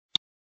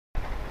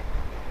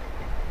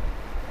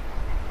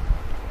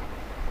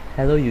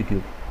Hello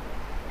YouTube.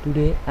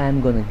 Today I am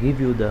gonna give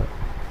you the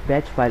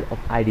patch file of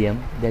IDM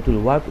that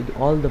will work with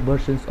all the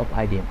versions of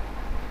IDM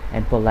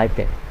and for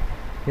lifetime.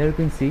 Here you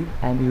can see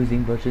I am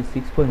using version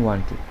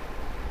 6.12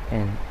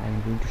 and I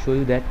am going to show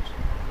you that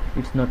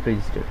it's not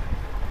registered.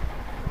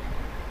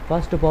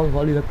 First of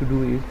all you have to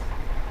do is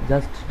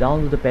just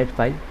download the patch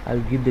file. I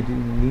will give the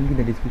link in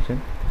the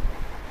description.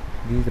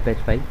 This is the patch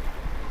file.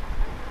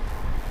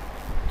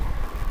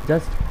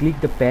 Just click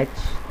the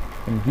patch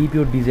and give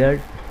your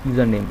desired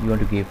username you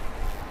want to give.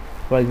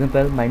 For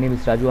example, my name is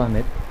Raju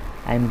Ahmed.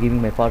 I am giving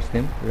my first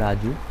name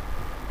Raju,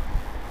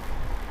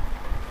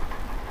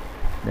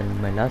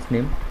 then my last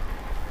name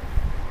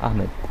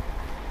Ahmed.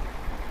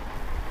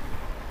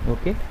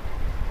 Okay,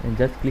 and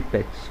just click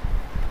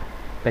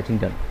patching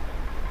done.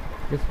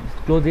 Just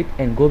close it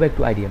and go back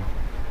to IDM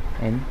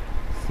and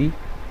see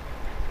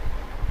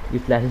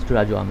it's licensed to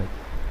Raju Ahmed.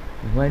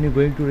 When you're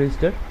going to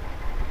register,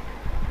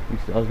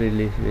 it's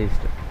already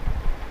registered.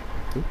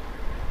 Okay.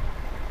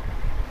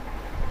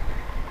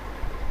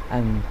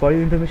 And for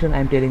your information, I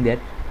am telling that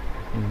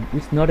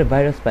it's not a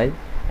virus file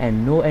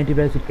and no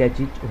antivirus will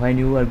catch it when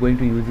you are going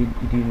to use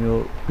it in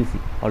your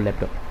PC or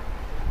laptop.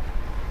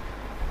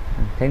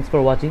 And thanks for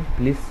watching.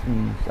 Please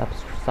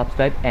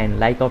subscribe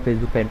and like our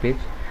Facebook fan page.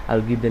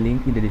 I'll give the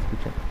link in the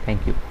description.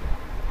 Thank you.